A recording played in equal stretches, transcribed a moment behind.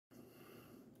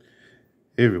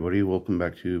Hey everybody, welcome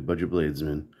back to Budget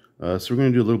Bladesman. So we're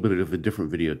going to do a little bit of a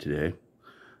different video today.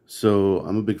 So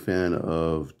I'm a big fan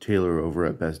of Taylor over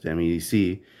at Best Damn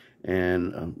EDC,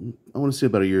 and I want to say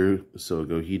about a year or so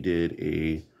ago he did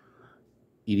a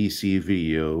EDC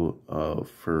video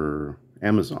for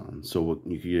Amazon. So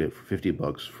you could get it for 50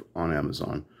 bucks on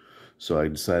Amazon. So I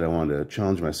decided I wanted to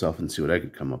challenge myself and see what I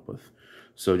could come up with.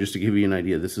 So just to give you an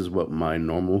idea, this is what my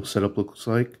normal setup looks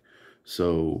like.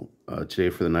 So today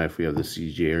for the knife we have the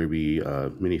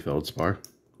CJRB mini feldspar.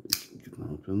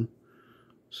 Open.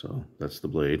 So that's the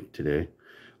blade today.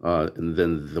 And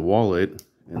then the wallet,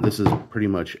 and this is pretty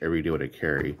much every day what I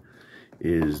carry,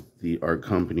 is the Art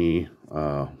Company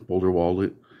Boulder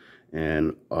wallet.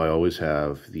 And I always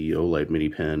have the Olight mini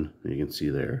pen, you can see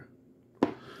there.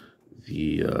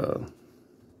 The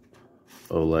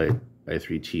Olight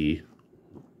i3T.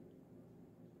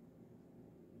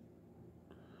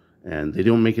 And they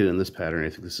don't make it in this pattern. I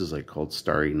think this is like called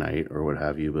Starry Night or what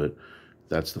have you, but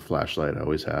that's the flashlight I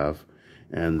always have.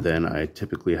 And then I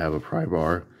typically have a pry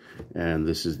bar, and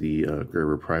this is the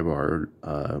Gerber pry bar,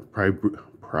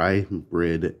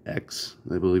 Pry-Brid X,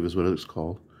 I believe is what it's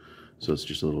called. So it's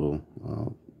just a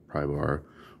little pry bar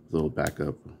with a little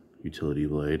backup utility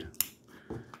blade.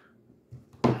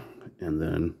 And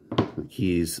then the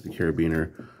keys, the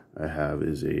carabiner I have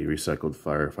is a recycled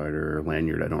firefighter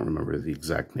lanyard. I don't remember the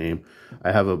exact name.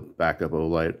 I have a backup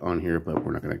Olight on here, but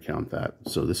we're not going to count that.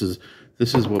 So this is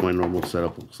what my normal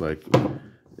setup looks like.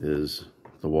 Is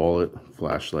the wallet,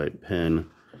 flashlight, pen,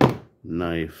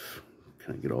 knife.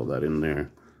 Kind of get all that in there.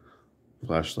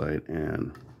 Flashlight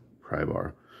and pry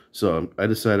bar. So I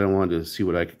decided I wanted to see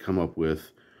what I could come up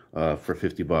with for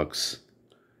 50 bucks.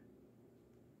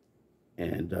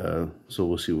 And so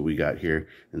we'll see what we got here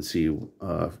and see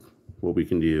what we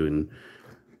can do, and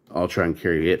I'll try and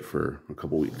carry it for a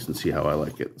couple weeks and see how I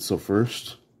like it. So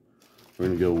first we're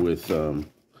going to go with, and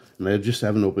I just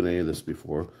haven't opened any of this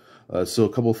before, so a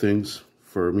couple things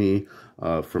for me,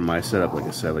 for my setup, like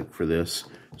I said, like for this.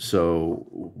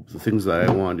 So the things that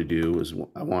I wanted to do is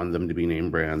I wanted them to be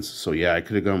name brands. So yeah, I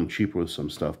could have gone cheaper with some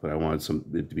stuff, but I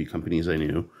wanted it to be companies I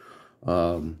knew.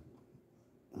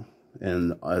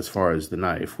 And as far as the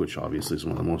knife, which obviously is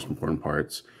one of the most important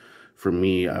parts, for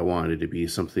me, I wanted it to be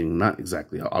something not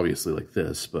exactly obviously like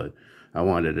this, but I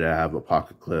wanted it to have a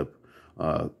pocket clip,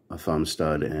 a thumb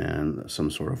stud, and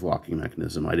some sort of locking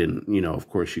mechanism. I didn't, of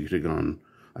course I could have gone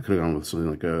with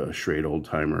something like a Schrade old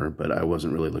timer, but I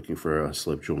wasn't really looking for a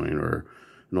slip joint or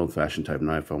an old fashioned type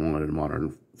knife. I wanted a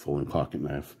modern folding pocket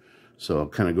knife. So I'll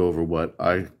kind of go over what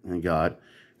I got,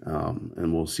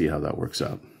 and we'll see how that works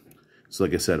out. So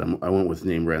like I said, I went with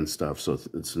name brand stuff, so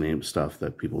it's name stuff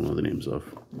that people know the names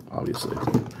of, obviously.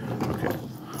 Okay,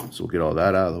 so we'll get all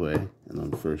that out of the way, and then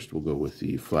first we'll go with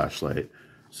the flashlight.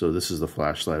 So this is the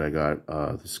flashlight I got,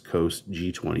 this Coast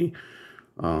G20.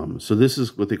 So this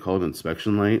is what they call an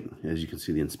inspection light. As you can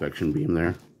see, the inspection beam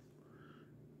there.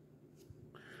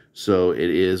 So it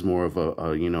is more of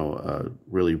a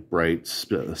really bright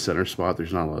center spot.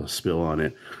 There's not a lot of spill on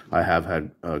it. I have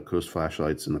had Coast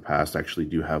flashlights in the past. I actually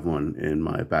do have one in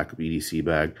my backup EDC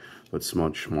bag, but it's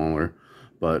much smaller.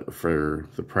 But for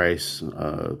the price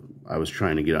I was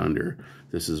trying to get under,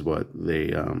 this is what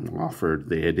they offered.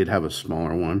 They did have a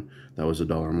smaller one that was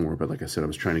 $1 more, but like I said, I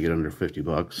was trying to get under 50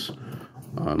 bucks.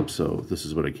 So this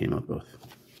is what I came up with.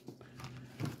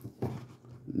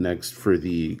 Next, for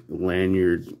the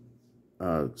lanyard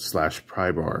slash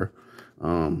pry bar,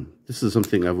 this is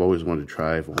something I've always wanted to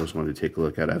try. I've always wanted to take a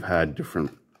look at. I've had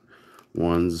different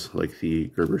ones like the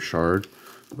Gerber Shard,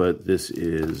 but this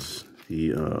is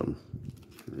the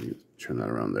let me turn that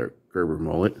around there, Gerber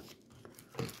Mullet.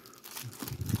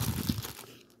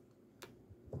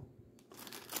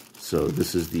 So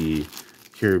this is the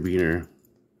carabiner,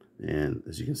 and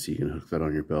as you can see, you can hook that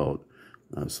on your belt,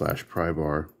 slash pry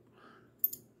bar.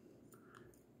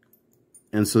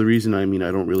 And so the reason I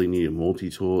don't really need a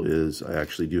multi-tool is I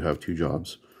actually do have two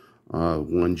jobs.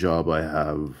 One job I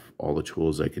have all the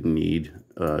tools I could need,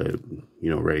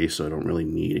 ready, so I don't really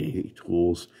need any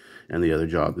tools. And the other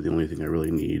job, the only thing I really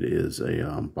need is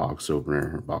a box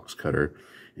opener or box cutter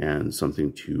and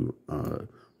something to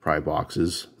pry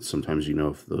boxes. Sometimes,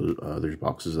 if there's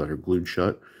boxes that are glued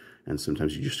shut, and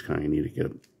sometimes you just kind of need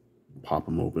to pop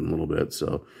them open a little bit.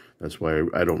 So that's why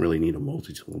I don't really need a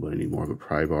multi-tool, but I need more of a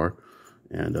pry bar.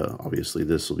 And obviously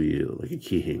this will be like a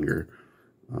key hanger.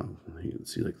 You can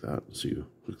see like that. So you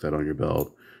hook that on your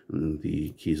belt, and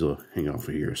the keys will hang off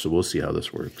of here. So we'll see how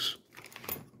this works.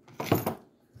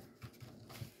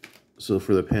 So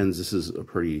for the pens, this is a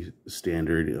pretty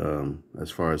standard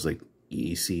as far as like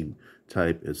EDC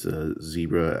type. It's a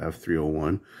Zebra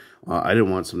F301. I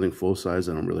didn't want something full size.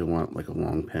 I don't really want like a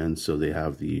long pen, so they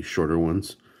have the shorter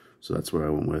ones. So that's what I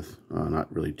went with.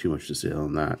 Not really too much to say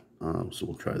on that. So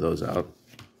we'll try those out.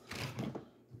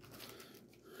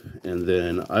 And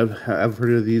then I've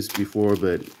heard of these before,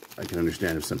 but I can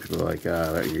understand if some people are like,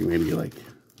 maybe like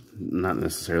not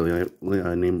necessarily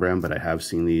a name brand, but I have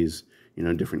seen these, you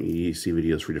know, different EDC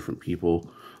videos for different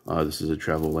people. This is a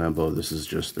Travel Lambo. This is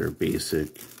just their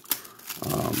basic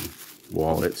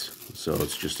wallet. So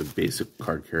it's just a basic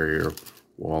card carrier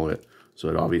wallet. So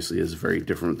it obviously is very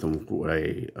different than what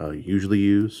I usually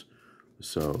use.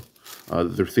 So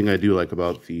the thing I do like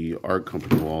about the Art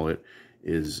Company wallet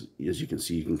is, as you can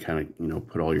see, you can kind of, you know,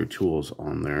 put all your tools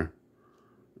on there.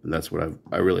 And that's what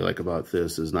I really like about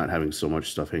this, is not having so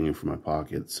much stuff hanging from my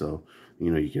pocket. So,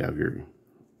 you know, you can have your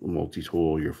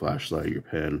multi-tool, your flashlight, your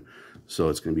pen. So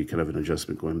it's going to be kind of an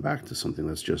adjustment going back to something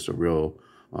that's just a real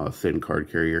thin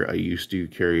card carrier. I used to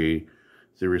carry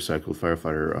the Recycled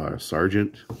Firefighter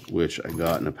Sergeant, which I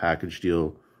got in a package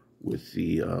deal with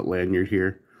the lanyard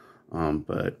here.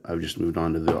 But I've just moved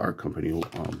on to the Art Company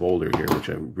Boulder here, which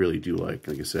I really do like.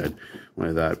 Like I said, one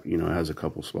of that, you know, it has a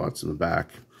couple spots in the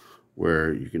back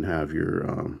where you can have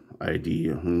your ID.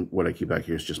 What I keep back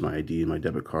here is just my ID and my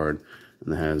debit card,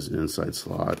 and it has an inside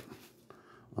slot.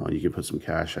 You can put some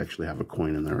cash. I actually have a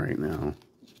coin in there right now.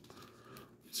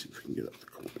 Let's see if we can get up the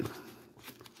coin,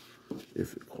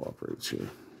 if it cooperates here.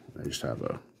 I just have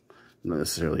not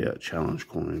necessarily a challenge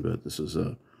coin, but this is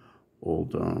a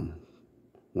old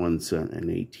 1 cent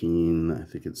and 18, I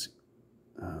think it's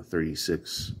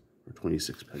 36 or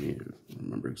 26 penny. I don't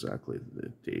remember exactly the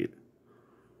date.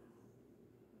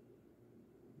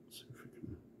 Let's see if we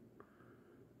can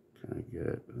kind of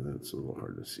get, that's a little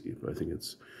hard to see, but I think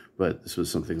it's, but this was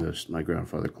something that my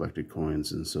grandfather collected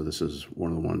coins, and so this is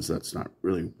one of the ones that's not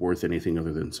really worth anything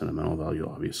other than sentimental value,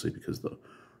 obviously, because the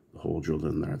hole drilled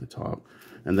in there at the top.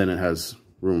 And then it has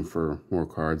room for more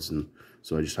cards, and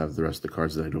so I just have the rest of the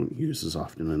cards that I don't use as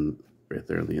often and right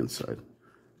there on the inside.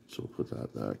 So we'll put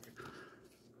that back.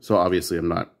 So obviously I'm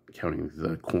not counting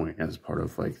the coin as part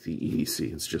of like the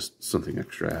EDC. It's just something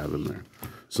extra I have in there.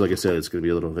 So like I said, it's going to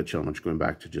be a little bit of a challenge going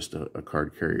back to just a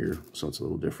card carrier. So it's a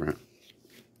little different.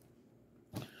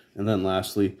 And then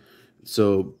lastly,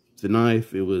 so the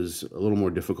knife, it was a little more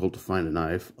difficult to find a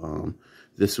knife.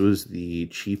 This was the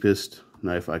cheapest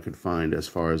knife I could find as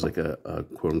far as like a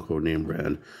quote-unquote name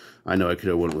brand. I know I could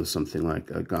have went with something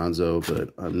like a Gonzo,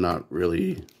 but I'm not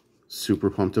really super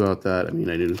pumped about that. I mean,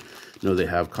 I didn't know they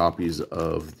have copies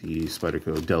of the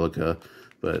Spyderco Delica,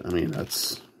 but I mean,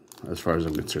 that's, as far as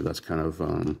I'm concerned, that's kind of,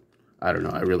 I don't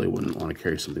know, I really wouldn't want to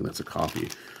carry something that's a copy.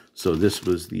 So this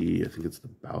was the, I think it's the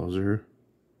Bowser.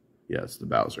 Yeah, it's the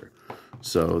Bowser.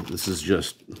 So this is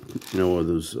just, you know, one of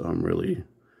those really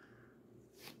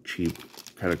cheap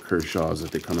kind of Kershaws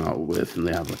that they come out with, and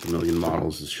they have like a million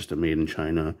models. It's just a made in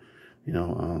China, you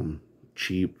know,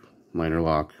 cheap liner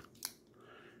lock.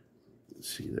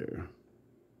 Let's see there.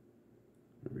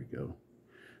 There we go.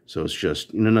 So it's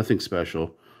just, you know, nothing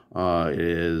special. It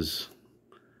is,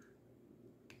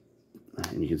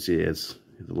 and you can see it's,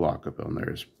 the lockup on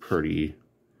there is pretty,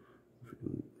 if we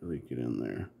can really get in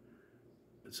there.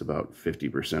 It's about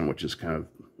 50%, which is kind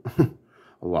of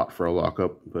a lot for a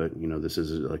lockup, but you know, this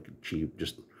is like cheap,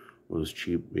 just those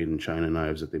cheap made in China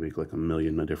knives that they make like a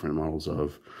million different models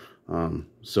of.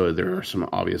 So there are some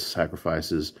obvious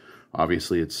sacrifices.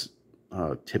 Obviously it's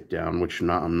tipped down, which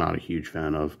I'm not a huge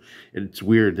fan of. It's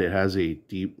weird, it has a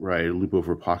deep right loop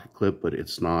over pocket clip, but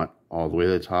it's not all the way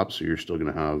to the top, so you're still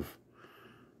gonna have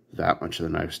that much of the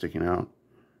knife sticking out,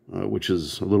 which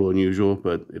is a little unusual,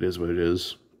 but it is what it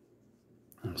is.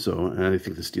 So, and I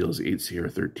think the steel is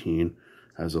 8CR13,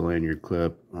 has a lanyard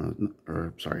clip,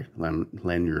 or sorry,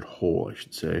 lanyard hole, I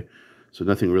should say. So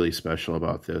nothing really special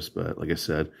about this, but like I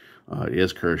said, it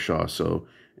is Kershaw, so,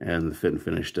 and the fit and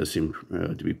finish does seem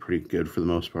to be pretty good for the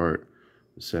most part.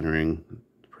 The centering,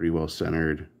 pretty well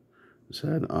centered.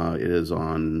 Said it is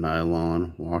on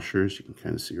nylon washers, you can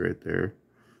kind of see right there.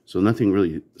 So nothing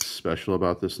really special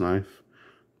about this knife,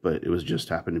 but it was just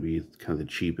happened to be kind of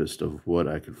the cheapest of what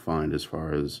I could find as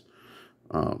far as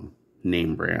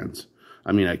name brands.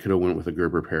 I mean, I could have went with a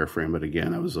Gerber Paraframe, but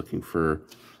again, I was looking for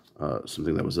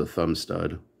something that was a thumb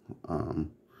stud,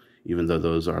 even though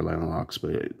those are liner locks.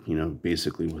 But, you know,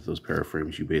 basically with those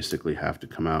Paraframes, you basically have to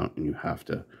come out and you have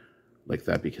to, like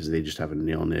that, because they just have a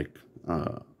nail nick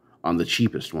on the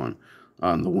cheapest one.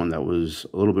 The one that was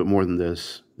a little bit more than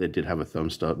this, they did have a thumb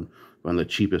stud. But on the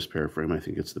cheapest Paraframe, I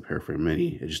think it's the Paraframe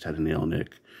Mini, it just had a nail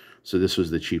nick. So this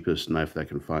was the cheapest knife that I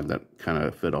can find that kind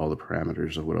of fit all the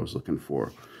parameters of what I was looking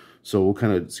for. So we'll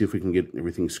kind of see if we can get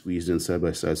everything squeezed in side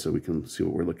by side so we can see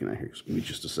what we're looking at here. So give me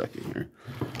just a second here.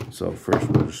 So first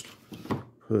we'll just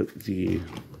put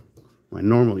my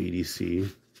normal EDC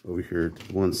over here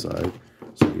to one side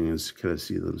so you can kind of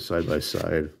see them side by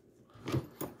side.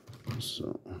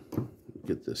 So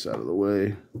get this out of the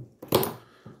way.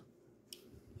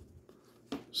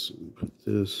 So put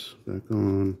this back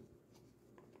on.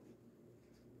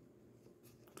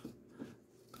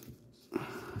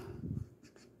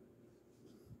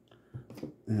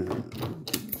 And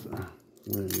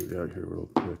lanyard out here real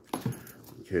quick.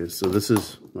 Okay, so this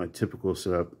is my typical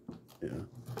setup. Yeah,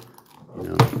 you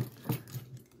know,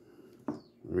 there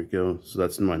we go. So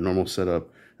that's my normal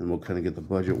setup, and we'll kind of get the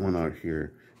budget one out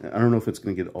here. I don't know if it's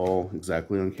going to get all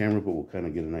exactly on camera, but we'll kind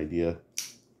of get an idea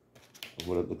of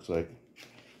what it looks like.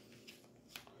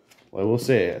 Well, I will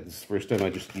say, this is the first time I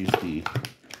just used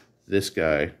this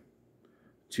guy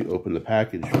to open the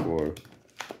package for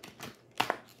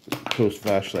Coast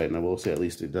flashlight, and I will say at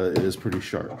least it is pretty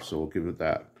sharp, so we'll give it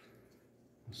that.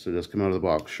 So it does come out of the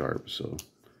box sharp, so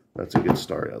that's a good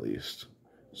start at least.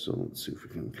 So let's see if we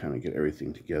can kind of get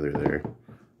everything together there.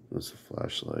 That's the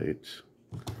flashlight.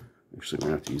 Actually, we're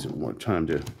gonna have to use it one more time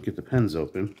to get the pens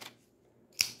open.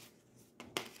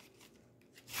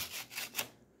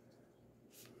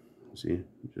 See,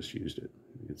 just used it.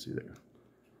 You can see there.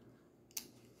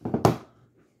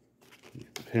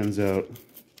 Get the pens out.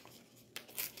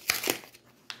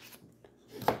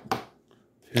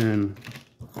 Pen.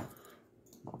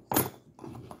 And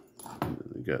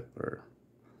then we got our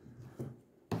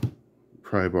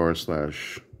pry bar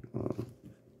slash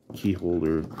key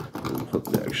holder, and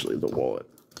put actually the wallet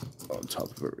on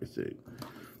top of everything.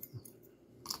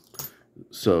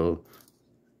 So,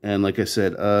 and like I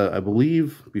said, I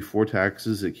believe before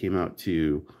taxes it came out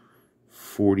to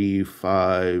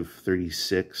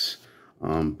 $45.36,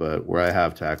 but where I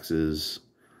have taxes,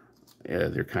 yeah,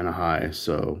 they're kind of high,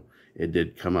 so it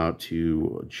did come out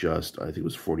to just, I think it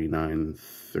was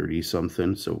 $49.30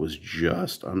 something, so it was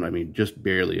just, I mean, just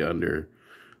barely under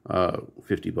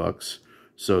 50 bucks.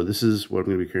 So this is what I'm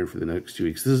going to be carrying for the next 2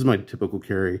 weeks. This is my typical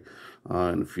carry,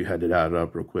 and if you had to add it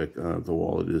up real quick, the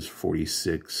wallet is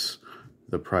 46,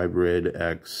 the Prybrid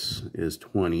X is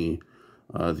 20,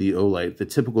 the Olight, the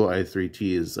typical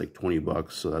i3T is like 20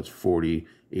 bucks, so that's 40,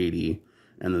 80,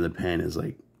 and then the pen is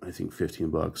like, I think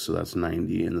 15 bucks, so that's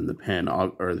 90, and then the pen,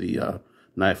 or the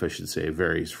knife, I should say,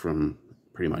 varies from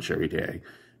pretty much every day.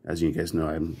 As you guys know,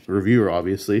 I'm a reviewer,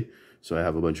 obviously, so I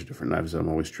have a bunch of different knives that I'm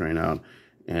always trying out,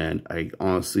 and I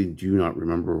honestly do not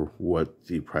remember what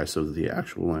the price of the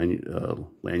actual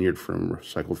lanyard from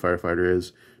Recycled Firefighter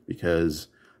is, because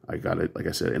I got it, like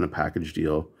I said, in a package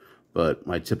deal, but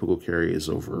my typical carry is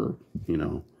over, you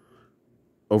know,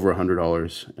 over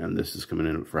 $100, and this is coming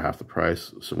in for half the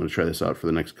price. So I'm going to try this out for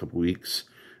the next couple weeks,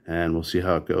 and we'll see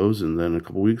how it goes, and then in a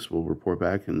couple weeks we'll report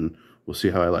back and we'll see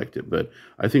how I liked it. But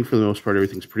I think for the most part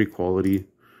everything's pretty quality.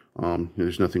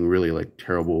 There's nothing really like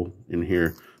terrible in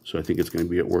here, so I think it's going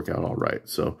to work out all right.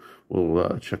 So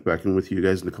we'll check back in with you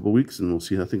guys in a couple weeks, and we'll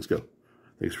see how things go.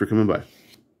 Thanks for coming by.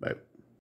 Bye.